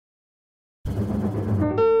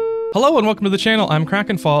Hello and welcome to the channel. I'm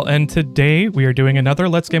Krakenfall, and today we are doing another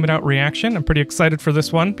Let's Game It Out reaction. I'm pretty excited for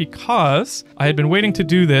this one because I had been waiting to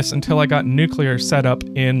do this until I got nuclear set up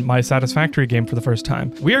in my Satisfactory game for the first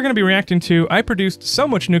time. We are going to be reacting to I produced so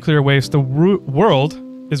much nuclear waste the world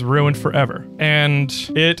is ruined forever. And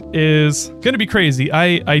it is going to be crazy.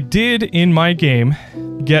 I did in my game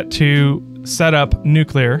get to set up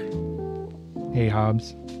nuclear. Hey,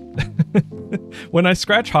 Hobbs. When I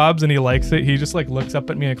scratch Hobbs and he likes it, he just like looks up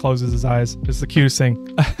at me and closes his eyes. It's the cutest thing.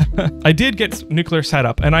 I did get nuclear set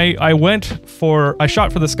up, and I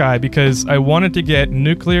shot for the sky because I wanted to get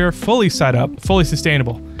nuclear fully set up, fully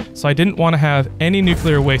sustainable. So I didn't want to have any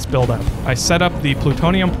nuclear waste buildup. I set up the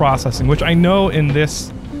plutonium processing, which I know in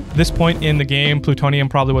this point in the game, plutonium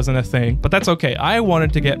probably wasn't a thing, but that's okay. I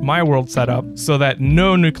wanted to get my world set up so that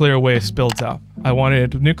no nuclear waste builds up. I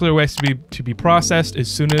wanted nuclear waste to be processed as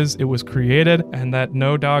soon as it was created, and that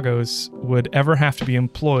no doggos would ever have to be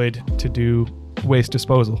employed to do waste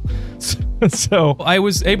disposal. So I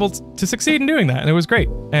was able to succeed in doing that, and it was great.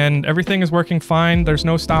 And everything is working fine. There's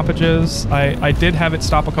no stoppages. I did have it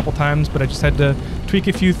stop a couple times, but I just had to tweak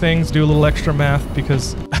a few things, do a little extra math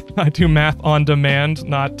because I do math on demand,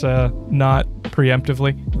 not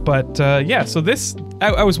preemptively. But yeah, so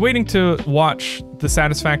I was waiting to watch the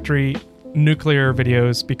Satisfactory nuclear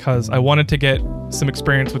videos because I wanted to get some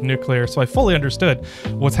experience with nuclear so I fully understood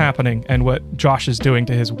what's happening and what Josh is doing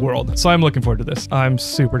to his world. So I'm looking forward to this. I'm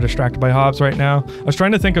super distracted by Hobbs right now. I was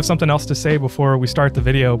trying to think of something else to say before we start the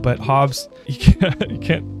video, but Hobbs, you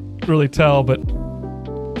can't really tell, but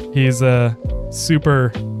he's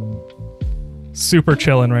super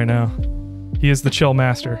chilling right now. He is the chill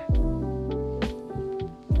master.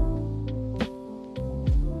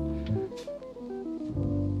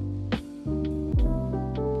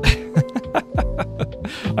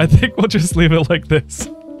 I think we'll just leave it like this.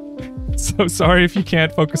 So sorry if you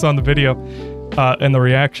can't focus on the video and the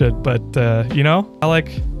reaction, but you know, I like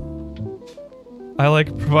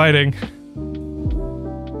providing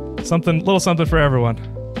little something for everyone.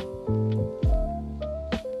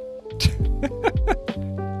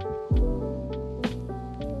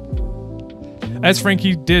 As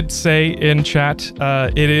Frankie did say in chat,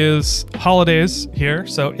 it is holidays here,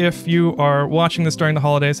 so if you are watching this during the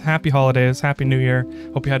holidays, happy holidays, happy New Year.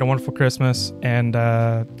 Hope you had a wonderful Christmas and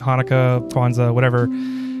Hanukkah, Kwanzaa, whatever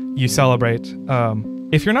you celebrate.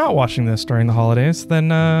 If you're not watching this during the holidays, then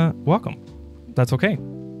welcome. That's okay.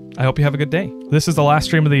 I hope you have a good day. This is the last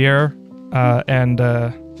stream of the year, and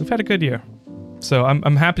we've had a good year. So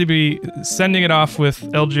I'm happy to be sending it off with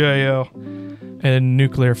LGIO in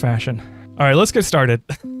nuclear fashion. All right, let's get started.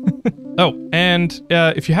 Oh, and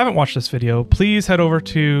if you haven't watched this video, please head over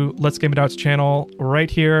to Let's Game It Out's channel right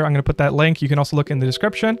here. I'm going to put that link. You can also look in the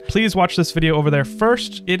description. Please watch this video over there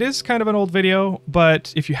first. It is kind of an old video,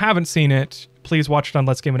 but if you haven't seen it, please watch it on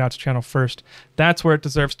Let's Game It Out's channel first. That's where it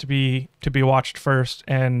deserves to be watched first,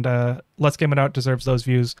 and Let's Game It Out deserves those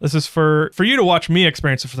views. This is for you to watch me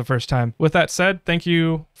experience it for the first time. With that said, thank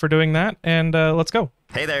you for doing that, and let's go.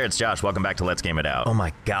 Hey there, it's Josh. Welcome back to Let's Game It Out. Oh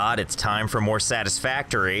my god, it's time for more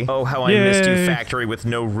Satisfactory. Oh, how I missed you, Factory with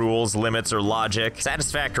no rules, limits, or logic.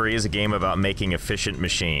 Satisfactory is a game about making efficient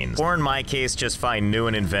machines. Or in my case, just find new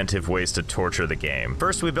and inventive ways to torture the game.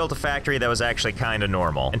 First, we built a factory that was actually kinda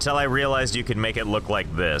normal, until I realized you could make it look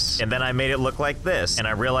like this. And then I made it look like this, and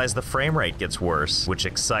I realized the frame rate gets worse, which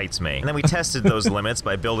excites me. And then we tested those limits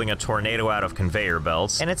by building a tornado out of conveyor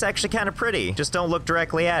belts, and it's actually kinda pretty. Just don't look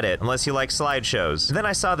directly at it, unless you like slideshows. And then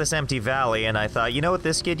I saw this empty valley and I thought, you know what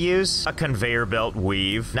this could use? A conveyor belt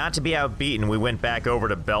weave. Not to be outbeaten, we went back over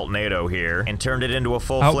to Beltnado here and turned it into a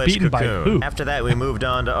full-fledged cocoon. After that, we moved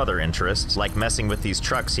on to other interests, like messing with these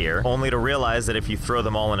trucks here, only to realize that if you throw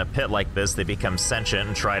them all in a pit like this, they become sentient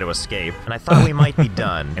and try to escape. And I thought we might be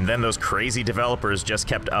done. And then those crazy developers just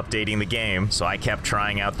kept updating the game, so I kept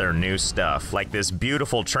trying out their new stuff, like this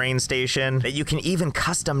beautiful train station that you can even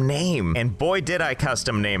custom name. And boy, did I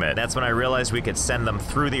custom name it. That's when I realized we could send them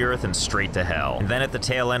through the earth and straight to hell. And then at the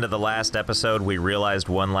tail end of the last episode, we realized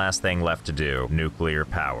one last thing left to do: nuclear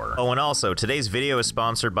power. Oh, and also, today's video is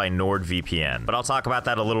sponsored by NordVPN, but I'll talk about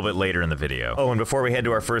that a little bit later in the video. Oh, and before we head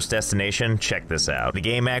to our first destination, check this out. The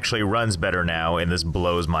game actually runs better now, and this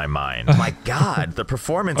blows my mind. My god, the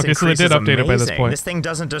performance increase is amazing. By this point. This thing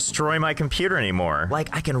doesn't destroy my computer anymore.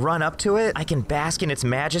 Like, I can run up to it, I can bask in its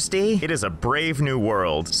majesty. It is a brave new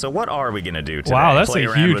world. So what are we gonna do today? Wow, that's Play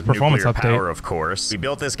a around huge with performance nuclear update. Power, of course. course. We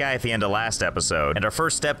built this guy at the end of last episode, and our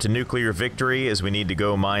first step to nuclear victory is we need to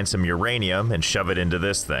go mine some uranium and shove it into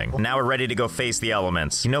this thing. Now we're ready to go face the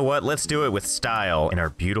elements. You know what? Let's do it with style in our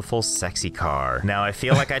beautiful, sexy car. Now, I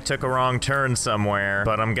feel like I took a wrong turn somewhere,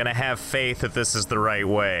 but I'm gonna have faith that this is the right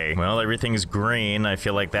way. Well, everything's green. I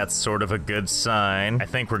feel like that's sort of a good sign. I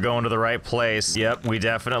think we're going to the right place. Yep, we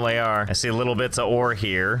definitely are. I see little bits of ore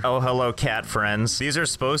here. Oh, hello, cat friends. These are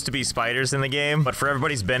supposed to be spiders in the game, but for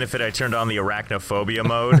everybody's benefit, I turned on the arachnophobia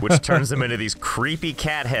mode, which turns them into these creepy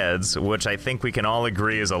cat heads, which I think we can all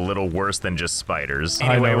agree is a little worse than just spiders.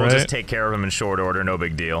 Anyway, we'll just take care of them in short order, no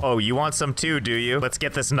big deal. Oh, you want some too, do you? Let's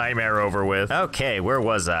get this nightmare over with. Okay, where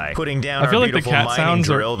was I? Putting down our beautiful mining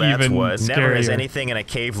drill, that's what. Never has anything in a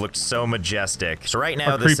cave looked so majestic. So right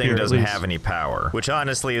now, this thing doesn't have any power, which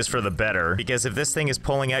honestly is for the better, because if this thing is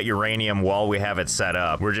pulling out uranium while we have it set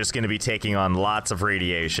up, we're just going to be taking on lots of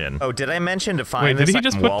radiation. Oh, did I mention to find this? Wait, did he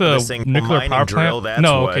just put the nuclear power drill? plant? That's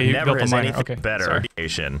No, what. okay, you Never built the has miner. anything Okay, better. sorry.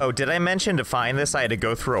 Radiation. Oh, did I mention to find this I had to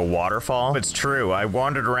go through a waterfall? It's true. I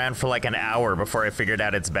wandered around for like an hour before I figured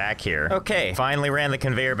out it's back here. Okay, finally ran the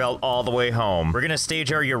conveyor belt all the way home. We're gonna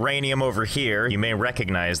stage our uranium over here. You may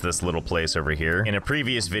recognize this little place over here. In a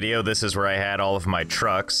previous video, this is where I had all of my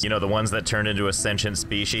trucks. You know, the ones that turned into a sentient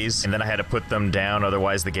species, and then I had to put them down,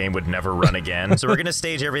 otherwise the game would never run again. So we're gonna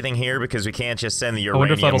stage everything here because we can't just send the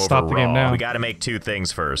uranium over stop the game raw. now. We gotta make two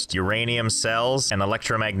things first. Uranium cells and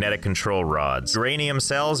electromagnetic control rods. Uranium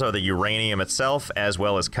cells are the uranium itself as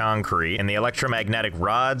well as concrete, and the electromagnetic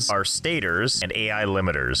rods are stators and AI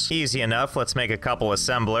limiters. Easy enough. Let's make a couple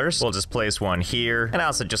assemblers. We'll just place one here and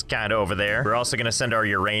also just kind of over there. We're also gonna send our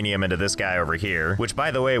uranium into this guy over here, which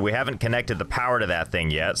by the way, we haven't connected the power to that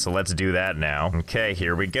thing yet, so let's do that now. Okay,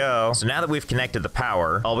 here we go. So now that we've connected the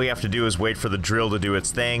power, all we have to do is wait for the drill to do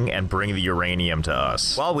its thing and bring the uranium to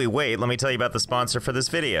us. While we wait, let me tell you about the sponsor for this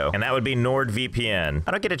video, and that would be NordVPN.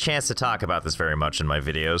 I don't get a chance to talk about this very much in my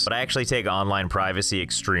videos, but I actually take online privacy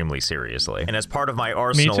extremely seriously. And as part of my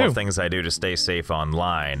arsenal of things I do to stay safe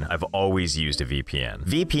online, I've always used a VPN.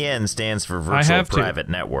 VPN stands for Virtual Private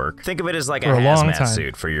Network. Think of it as like a hazmat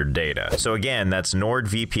suit for your data. So again, that's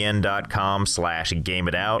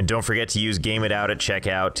nordvpn.com/gameitout. And don't forget to use GameItOut at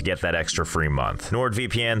checkout to get that extra free month.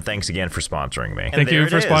 NordVPN, thanks again for sponsoring me. Thank you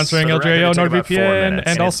for sponsoring LJO, NordVPN,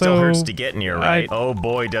 and also... It still hurts to get near, right? Oh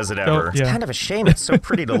boy, does it ever. It's kind of a shame. It's so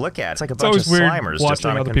pretty to look at. It's like a bunch of slimers just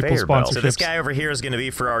on a conveyor belt. So this guy over here is going to be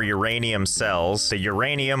for our uranium cells. The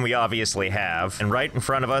uranium we obviously have, and right in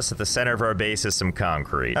front of us at the center of our base is some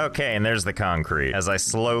concrete. Okay, and there's the concrete, as I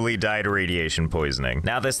slowly die to radiation poisoning.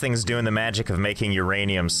 Now this thing's doing the magic of making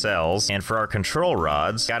uranium cells, and for our control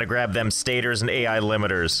rods, gotta grab them stators and AI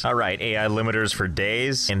limiters. Alright, AI limiters for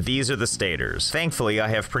days, and these are the stators. Thankfully, I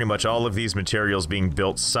have pretty much all of these materials being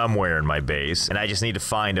built somewhere in my base, and I just need to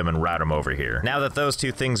find them and route them over here. Now that those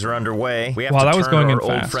two things are underway, we have to turn to our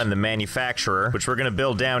old friend the manufacturer, which we're gonna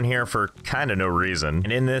build down here for kinda no reason.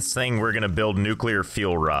 And in this thing, we're gonna build nuclear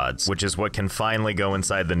fuel rods, which is what can finally go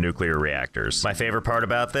inside the nuclear reactors. My favorite part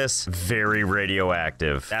about this? Very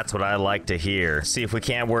radioactive. That's what I like to hear. See if we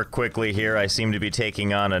can't work quickly here. I seem to be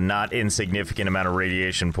taking on a not insignificant amount of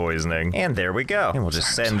radiation poisoning. And there we go. And we'll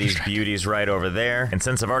just send these beauties right over there. And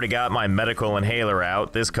since I've already got my medical inhaler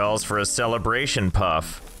out, this calls for a celebration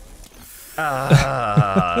puff.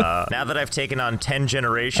 Now that I've taken on 10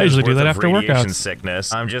 generations worth of radiation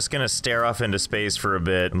sickness, I'm just gonna stare off into space for a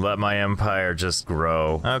bit and let my empire just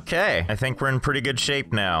grow. Okay, I think we're in pretty good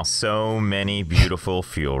shape now. So many beautiful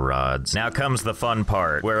fuel rods. Now comes the fun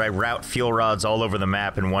part, where I route fuel rods all over the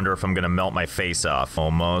map and wonder if I'm gonna melt my face off.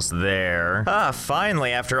 Almost there.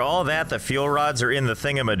 Finally, after all that, the fuel rods are in the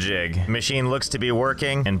thingamajig. Machine looks to be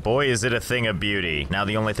working, and boy is it a thing of beauty. Now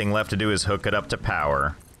the only thing left to do is hook it up to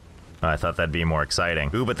power. I thought that'd be more exciting.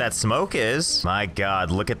 Ooh, but that smoke is. My God,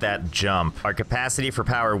 look at that jump. Our capacity for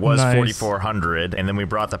power was 4,400, and then we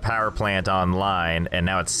brought the power plant online, and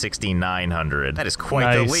now it's 6,900. That is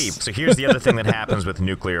quite the leap. So here's the other thing that happens with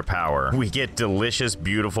nuclear power. We get delicious,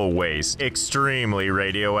 beautiful waste. Extremely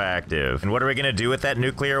radioactive. And what are we gonna do with that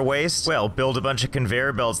nuclear waste? Well, build a bunch of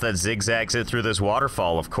conveyor belts that zigzags it through this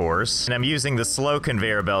waterfall, of course. And I'm using the slow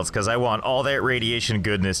conveyor belts because I want all that radiation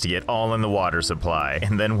goodness to get all in the water supply.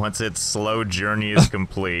 And then once its slow journey is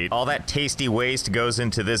complete, all that tasty waste goes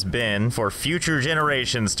into this bin for future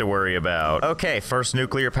generations to worry about. Okay, first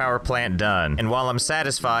nuclear power plant done. And while I'm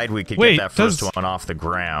satisfied we could get that first one off the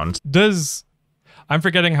ground. I'm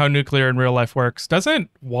forgetting how nuclear in real life works. Doesn't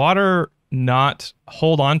water not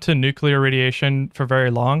hold on to nuclear radiation for very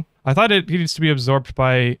long? I thought it needs to be absorbed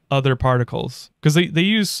by other particles because they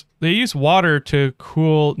use water to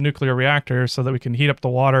cool nuclear reactors so that we can heat up the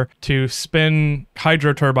water to spin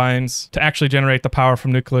hydro turbines to actually generate the power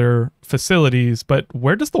from nuclear facilities. But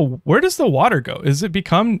where does the water go? Does it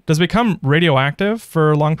become radioactive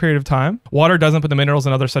for a long period of time? Water doesn't, but the minerals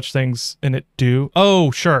and other such things in it do.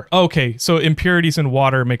 Oh, sure. Okay, so impurities in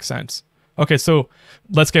water make sense. Okay, so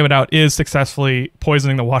Let's Game It Out is successfully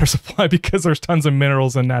poisoning the water supply because there's tons of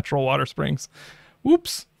minerals in natural water springs.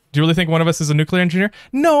 Oops. Do you really think one of us is a nuclear engineer?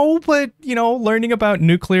 No, but, you know, learning about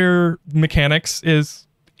nuclear mechanics is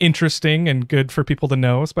interesting and good for people to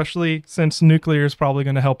know, especially since nuclear is probably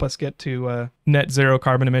going to help us get to net zero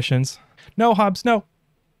carbon emissions. No, Hobbs, no.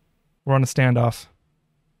 We're on a standoff.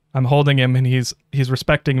 I'm holding him and he's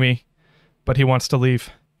respecting me, but he wants to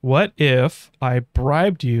leave. What if I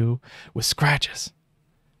bribed you with scratches?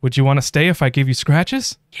 Would you want to stay if I give you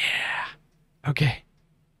scratches? Yeah. Okay.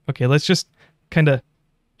 Okay, let's just kind of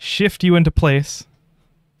shift you into place.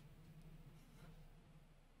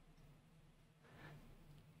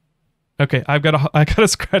 Okay, I gotta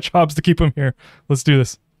scratch Hobbs to keep him here. Let's do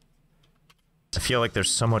this. I feel like there's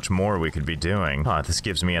so much more we could be doing. This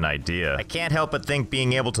gives me an idea. I can't help but think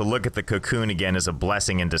being able to look at the cocoon again is a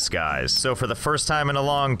blessing in disguise. So for the first time in a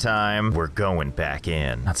long time, we're going back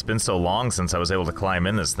in. It's been so long since I was able to climb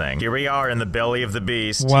in this thing. Here we are in the belly of the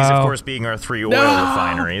beast. Wow. These, of course, being our 3 oil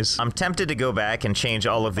refineries. I'm tempted to go back and change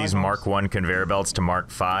all of these Mark 1 conveyor belts to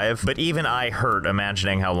Mark 5, but even I hurt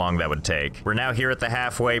imagining how long that would take. We're now here at the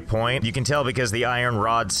halfway point. You can tell because the iron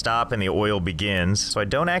rods stop and the oil begins, so I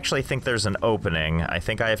don't actually think there's an opening. I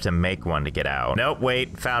think I have to make one to get out. Nope,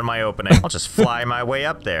 wait, found my opening. I'll just fly my way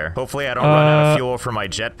up there. Hopefully I don't run out of fuel for my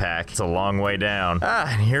jetpack. It's a long way down.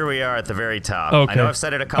 And here we are at the very top. Okay. I know I've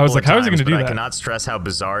said it a couple of times, how is he gonna do but I that? cannot stress how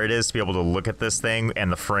bizarre it is to be able to look at this thing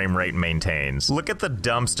and the frame rate maintains. Look at the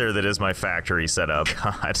dumpster that is my factory setup.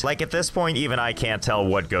 God. Like at this point, even I can't tell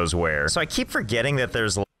what goes where. So I keep forgetting that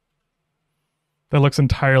there's That looks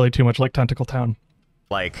entirely too much like Tentacle Town.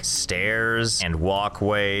 like stairs and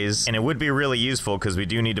walkways, and it would be really useful because we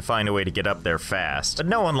do need to find a way to get up there fast. But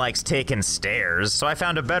no one likes taking stairs, so I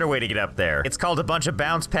found a better way to get up there. It's called a bunch of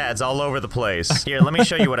bounce pads all over the place. Here, let me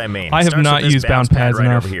show you what I mean. I have not used bounce pads right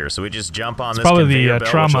enough. over here, so we just jump on this probably conveyor the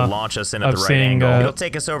belt, trauma which will launch us in at of the right seeing, angle. It'll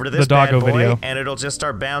take us over to this the doggo bad boy, video. and it'll just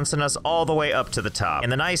start bouncing us all the way up to the top.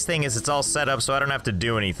 And the nice thing is it's all set up so I don't have to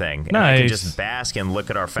do anything. And I can just bask and look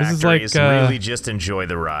at our factories and really just enjoy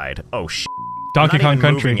the ride. Oh, shit. Donkey Kong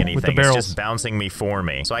Country Anything. with the barrels. It's just bouncing me for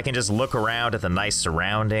me. So I can just look around at the nice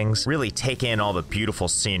surroundings, really take in all the beautiful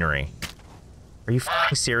scenery. Are you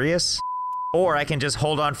f***ing serious? Or I can just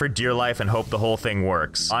hold on for dear life and hope the whole thing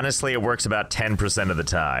works. Honestly, it works about 10% of the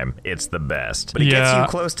time. It's the best. But it gets you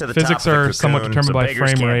close to the top of the physics are cocoon, somewhat determined so by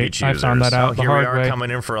frame rate. I found that out the hard way. Here we are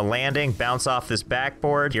coming in for a landing, bounce off this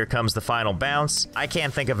backboard. Here comes the final bounce. I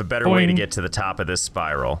can't think of a better way to get to the top of this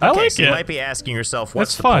spiral. I like so it. you might be asking yourself,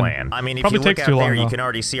 what's the fun. plan? I mean, if Probably you look takes out too long, there, you though. can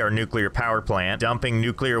already see our nuclear power plant dumping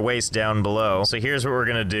nuclear waste down below. So here's what we're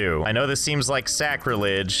gonna do. I know this seems like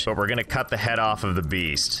sacrilege, but we're gonna cut the head off of the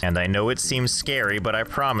beast. And I know it seems scary, but I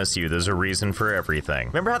promise you there's a reason for everything.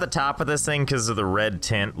 Remember how the top of this thing, because of the red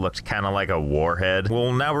tint, looked kind of like a warhead?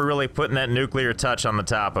 Well, now we're really putting that nuclear touch on the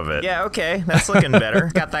top of it. Yeah, okay, that's looking better.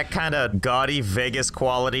 Got that kind of gaudy Vegas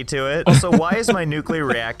quality to it. Also, why is my nuclear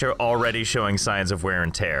reactor already showing signs of wear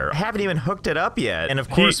and tear? I haven't even hooked it up yet. And of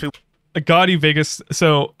course, a gaudy Vegas.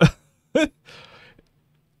 So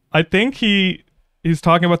I think he's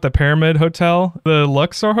talking about the Pyramid Hotel, the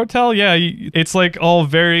Luxor Hotel. Yeah, it's like all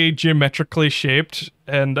very geometrically shaped,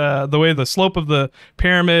 and the way the slope of the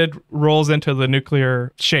pyramid rolls into the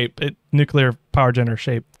nuclear shape, nuclear power generator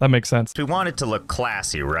shape. That makes sense. We want it to look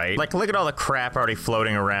classy, right? Like, look at all the crap already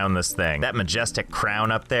floating around this thing. That majestic crown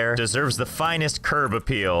up there deserves the finest curb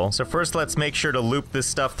appeal. So first, let's make sure to loop this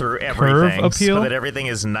stuff through everything so that everything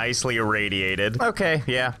is nicely irradiated. Okay,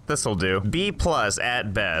 yeah, this'll do. B+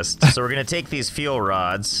 at best. So we're gonna take these fuel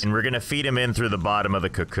rods and we're gonna feed them in through the bottom of the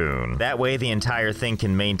cocoon. That way, the entire thing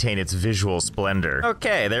can maintain its visual splendor.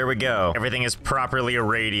 Okay, there we go. Everything is properly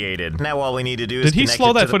irradiated. Now all we need to do is Did he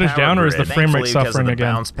slow that footage down, or is the frame rate suffering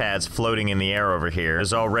again? Bounce pads floating in the air over here.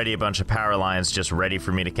 There's already a bunch of power lines just ready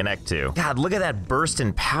for me to connect to. God, look at that burst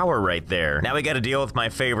in power right there. Now we gotta deal with my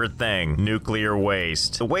favorite thing, nuclear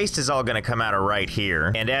waste. The waste is all gonna come out of right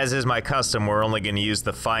here, and as is my custom, we're only gonna use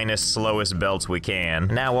the finest, slowest belts we can.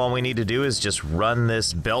 Now all we need to do is just run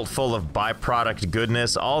this belt full of byproduct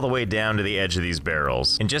goodness all the way down to the edge of these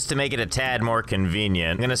barrels. And just to make it a tad more convenient,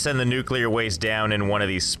 convenient. I'm gonna send the nuclear waste down in one of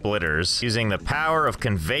these splitters using the power of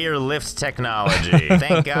conveyor lift technology.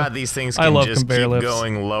 Thank God these things can just keep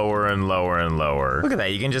going lower and lower and lower. Look at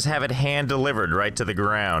that, you can just have it hand delivered right to the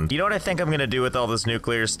ground. You know what I think I'm gonna do with all this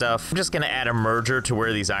nuclear stuff? I'm just gonna add a merger to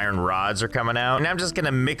where these iron rods are coming out, and I'm just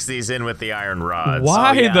gonna mix these in with the iron rods.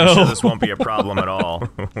 Why though? I'm sure this won't be a problem at all.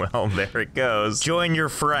 Well, there it goes. Join your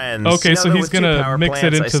friends. Okay, so he's gonna mix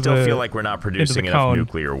it into I still feel like we're not producing enough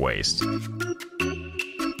nuclear waste.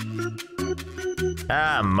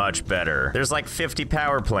 Ah, much better. There's like 50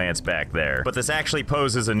 power plants back there. But this actually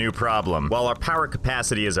poses a new problem. While our power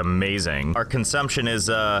capacity is amazing, our consumption is,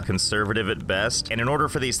 conservative at best. And in order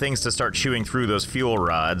for these things to start chewing through those fuel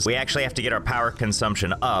rods, we actually have to get our power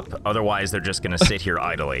consumption up. Otherwise, they're just gonna sit here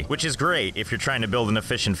idly. Which is great if you're trying to build an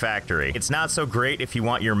efficient factory. It's not so great if you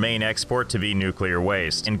want your main export to be nuclear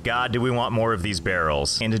waste. And God, do we want more of these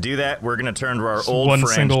barrels. And to do that, we're gonna turn to our old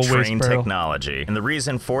friend train technology. And the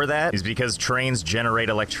reason for that is because trains generate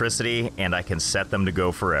electricity, and I can set them to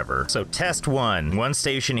go forever. So test one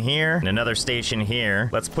station here, and another station here.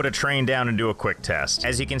 Let's put a train down and do a quick test.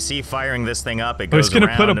 As you can see, firing this thing up, it goes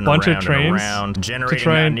around and around and around, generating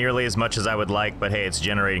not nearly as much as I would like, but hey, it's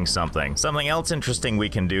generating something. Something else interesting we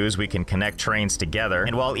can do is we can connect trains together,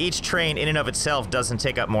 and while each train in and of itself doesn't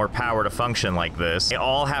take up more power to function like this, they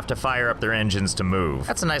all have to fire up their engines to move.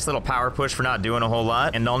 That's a nice little power push for not doing a whole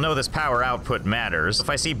lot, and I'll know this power output matters. If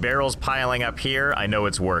I see barrels piling up here, I know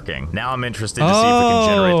it's working. Now I'm interested to see if we can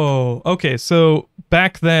generate. Oh, okay. So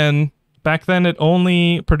back then it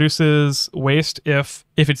only produces waste if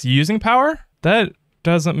it's using power? That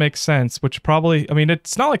doesn't make sense, which probably, I mean,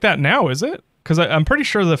 it's not like that now, is it? Because I'm pretty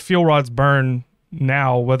sure the fuel rods burn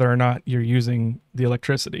now whether or not you're using the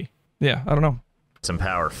electricity. Yeah, I don't know. Some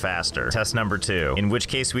power faster. Test number 2, in which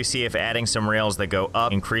case we see if adding some rails that go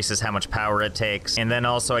up increases how much power it takes. And then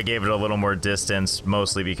also I gave it a little more distance,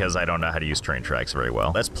 mostly because I don't know how to use train tracks very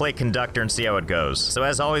well. Let's play conductor and see how it goes. So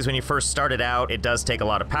as always, when you first start it out, it does take a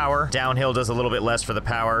lot of power. Downhill does a little bit less for the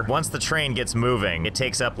power. Once the train gets moving, it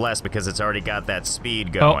takes up less because it's already got that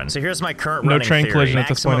speed going. So here's my current running theory. Collision at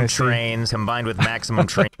this point, maximum trains combined with maximum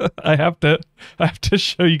train. I have to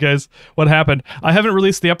show you guys what happened. I haven't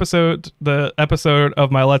released the episode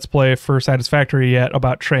of my Let's Play for Satisfactory yet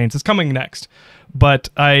about trains. It's coming next, but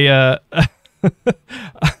I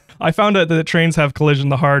I found out that trains have collision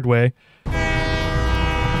the hard way.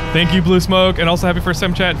 Thank you, Blue Smoke, and also happy first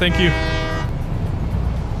time chat. Thank you.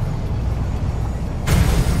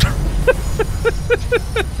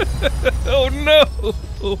 Oh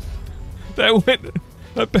no! That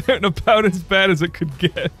went about as bad as it could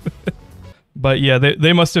get. But yeah,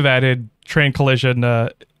 they must have added train collision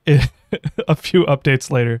a few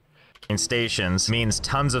updates later. Stations means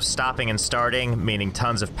tons of stopping and starting, meaning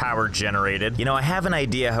tons of power generated. You know, I have an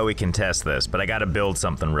idea how we can test this, but I gotta build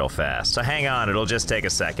something real fast. So hang on, it'll just take a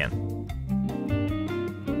second.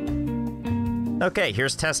 Okay,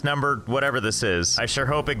 here's test number whatever this is. I sure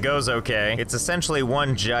hope it goes okay. It's essentially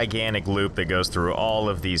one gigantic loop that goes through all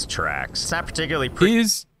of these tracks. It's not particularly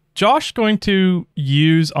Is Josh going to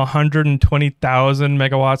use 120,000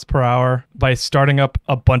 megawatts per hour by starting up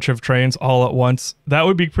a bunch of trains all at once? That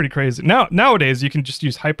would be pretty crazy. Nowadays, you can just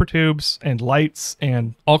use hypertubes and lights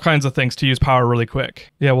and all kinds of things to use power really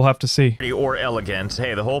quick. Yeah, we'll have to see. Or elegant.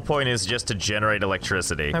 Hey, the whole point is just to generate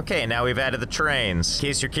electricity. Okay, now we've added the trains. In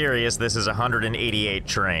case you're curious, this is 188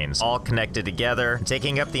 trains, all connected together,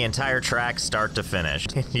 taking up the entire track start to finish.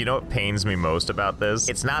 You know what pains me most about this?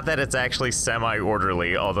 It's not that it's actually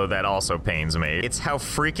semi-orderly, although that also pains me. It's how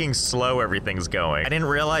freaking slow everything's going. I didn't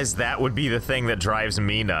realize that would be the thing that drives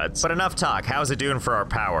me nuts. But enough talk, how's it doing for our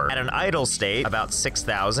power? At an idle state, about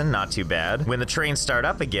 6,000, not too bad. When the trains start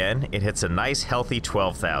up again, it hits a nice healthy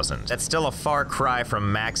 12,000. That's still a far cry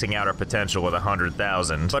from maxing out our potential with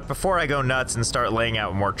 100,000. But before I go nuts and start laying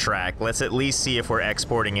out more track, let's at least see if we're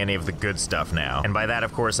exporting any of the good stuff now. And by that,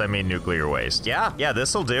 of course, I mean nuclear waste. Yeah,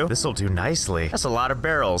 this'll do. This'll do nicely. That's a lot of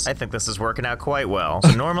barrels. I think this is working out quite well.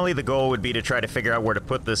 So normally the goal would be to try to figure out where to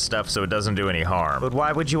put this stuff so it doesn't do any harm. But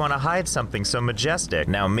why would you want to hide something so majestic?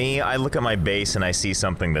 Now me, I look at my base and I see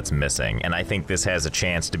something that's missing, and I think this has a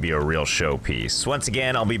chance to be a real showpiece. Once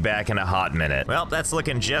again, I'll be back in a hot minute. Well, that's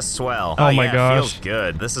looking just swell. Oh my gosh. Feels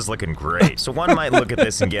good. This is looking great. So one might look at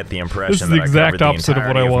this and get the impression this is the that exact opposite of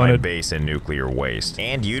what I wanted. My base in nuclear waste.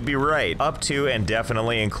 And you'd be right. Up to and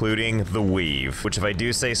definitely including the weave, which if I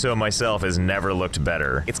do say so myself has never looked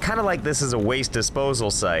better. It's kind of like this is a waste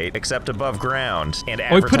disposal site, except above ground, and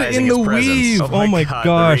advertising put it in the its presence. weave. Oh my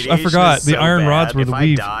gosh, I forgot forgot. is The so iron bad. rods were the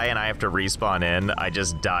weave. If I die and I have to respawn in, I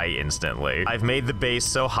just die instantly. I've made the base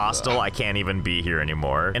so hostile I can't even be here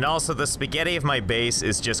anymore. And also, the spaghetti of my base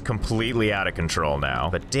is just completely out of control now.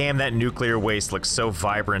 But damn, that nuclear waste looks so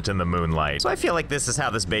vibrant in the moonlight. So I feel like this is how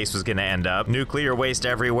this base was gonna end up. Nuclear waste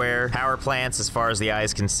everywhere, power plants as far as the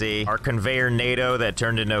eyes can see. Our conveyor NATO that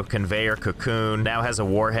turned into a conveyor cocoon now has a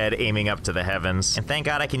warhead aiming up to the heavens. And thank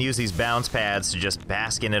God I can use these bounce pads to just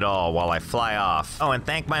bask in it all while I fly off. Oh, and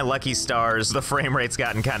thank my lucky stars, the frame rate's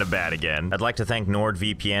gotten kind of bad again. I'd like to thank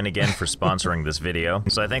NordVPN again for sponsoring this video.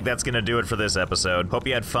 So I think that's gonna do it for this episode. Hope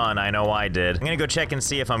you had fun, I know I did. I'm gonna go check and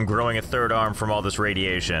see if I'm growing a third arm from all this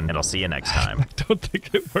radiation, and I'll see you next time. I don't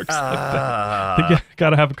think it works like that. You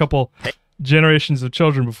gotta have a couple generations of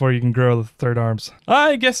children before you can grow the third arms.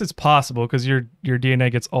 I guess it's possible because your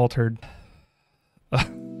DNA gets altered.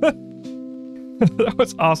 That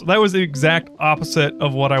was awesome. That was the exact opposite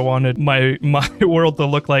of what I wanted my world to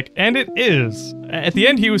look like, and it is. At the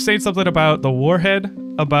end, he was saying something about the warhead,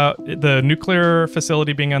 about the nuclear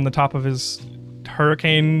facility being on the top of his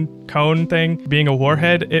hurricane cone thing, being a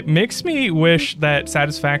warhead. It makes me wish that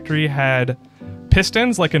Satisfactory had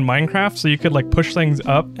pistons like in Minecraft, so you could like push things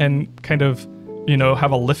up and kind of, you know,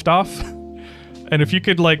 have a liftoff. And if you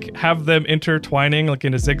could like have them intertwining like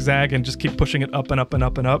in a zigzag and just keep pushing it up and up and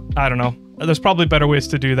up and up, I don't know. There's probably better ways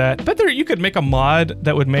to do that. But you could make a mod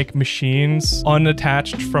that would make machines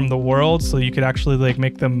unattached from the world, so you could actually like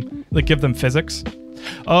make them, like give them physics.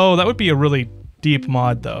 Oh, that would be a really deep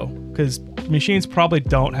mod though, because machines probably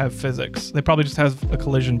don't have physics. They probably just have a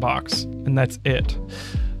collision box, and that's it.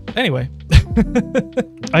 Anyway,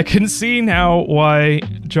 I can see now why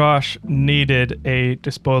Josh needed a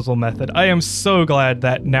disposal method. I am so glad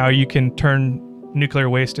that now you can turn nuclear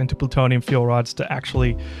waste into plutonium fuel rods to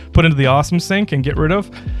actually put into the awesome sink and get rid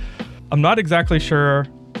of. I'm not exactly sure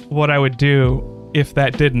what I would do if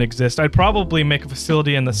that didn't exist. I'd probably make a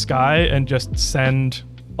facility in the sky and just send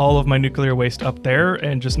all of my nuclear waste up there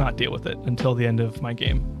and just not deal with it until the end of my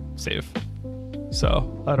game save.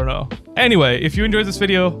 So, I don't know. Anyway, if you enjoyed this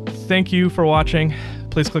video, thank you for watching.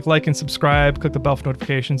 Please click like and subscribe, click the bell for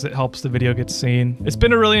notifications. It helps the video get seen. It's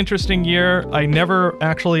been a really interesting year. I never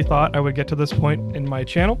actually thought I would get to this point in my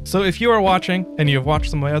channel. So if you are watching and you have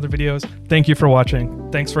watched some of my other videos, thank you for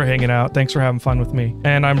watching. Thanks for hanging out. Thanks for having fun with me.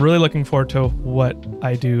 And I'm really looking forward to what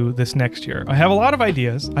I do this next year. I have a lot of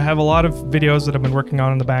ideas. I have a lot of videos that I've been working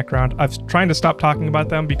on in the background. I've trying to stop talking about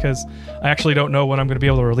them because I actually don't know when I'm going to be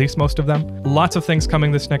able to release most of them. Lots of things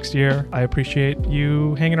coming this next year. I appreciate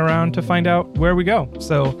you hanging around to find out where we go.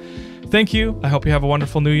 So thank you. I hope you have a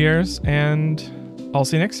wonderful New Year's, and I'll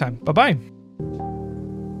see you next time. Bye-bye.